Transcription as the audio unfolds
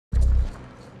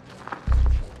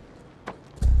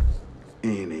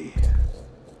Eenie.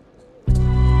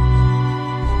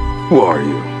 Who are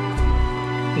you?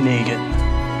 Negan.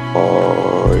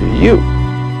 Are you?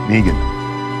 Negan.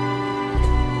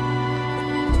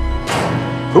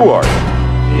 Who are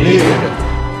you? Negan.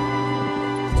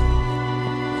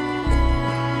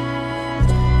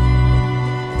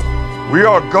 We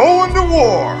are going to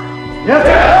war!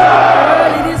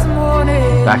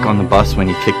 Back on the bus when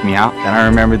he kicked me out, then I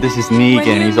remember this is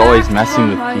Negan, he's always messing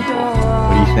with people.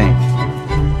 What do you think?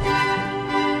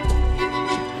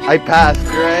 I passed,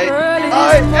 right?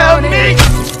 I am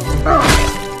Negan!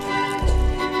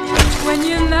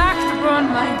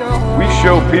 We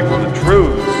show people the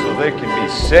truth so they can be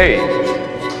saved.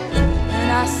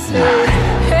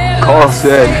 Carl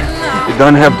said it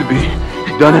doesn't have to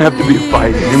be a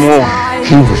fight anymore.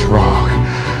 He was wrong.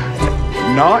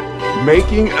 Not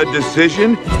making a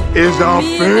decision is a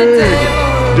big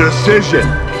decision.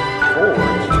 Or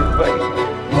it's too late.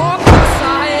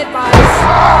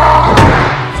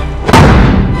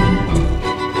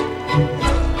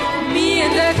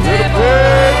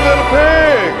 Little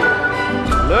pig!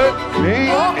 Let me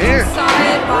in!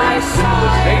 Bring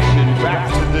civilization back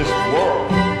to this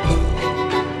world.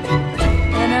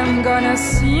 And I'm gonna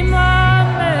see my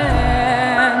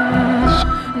man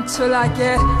until I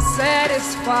get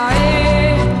satisfied.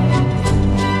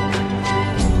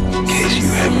 In case you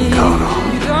haven't caught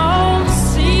on, You don't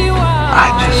see why I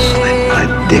just slit my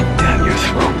dick down your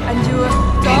throat.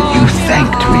 and you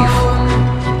thanked me for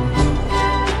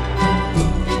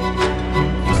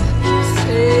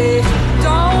Say,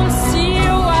 don't see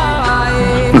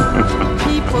why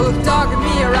people dog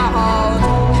me around.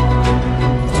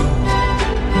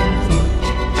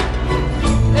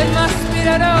 It must be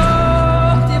that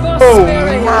old Oh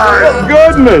spirit. my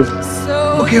goodness!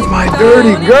 So Look at my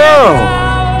dirty girl!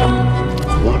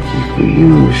 Lucky for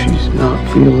you, she's not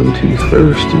feeling too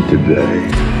thirsty today.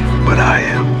 But I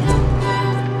am.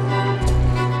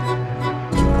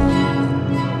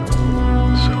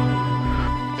 So,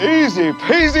 Easy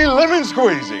peasy lemon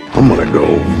squeezy. I'm gonna go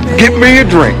get me a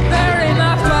drink. bury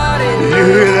my body You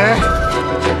hear that?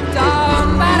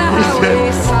 down by the He said,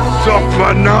 highway suck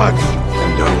my nuts.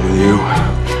 I'm done with you.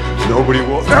 Nobody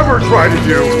will ever try to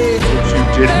do what you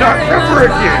did not ever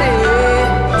again.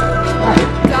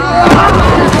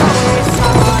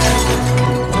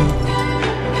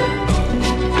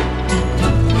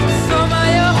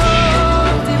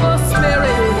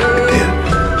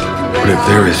 But if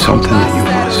there is something that you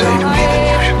want to say to me, then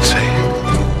you should say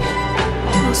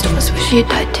it. Most of us wish you'd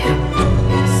died too.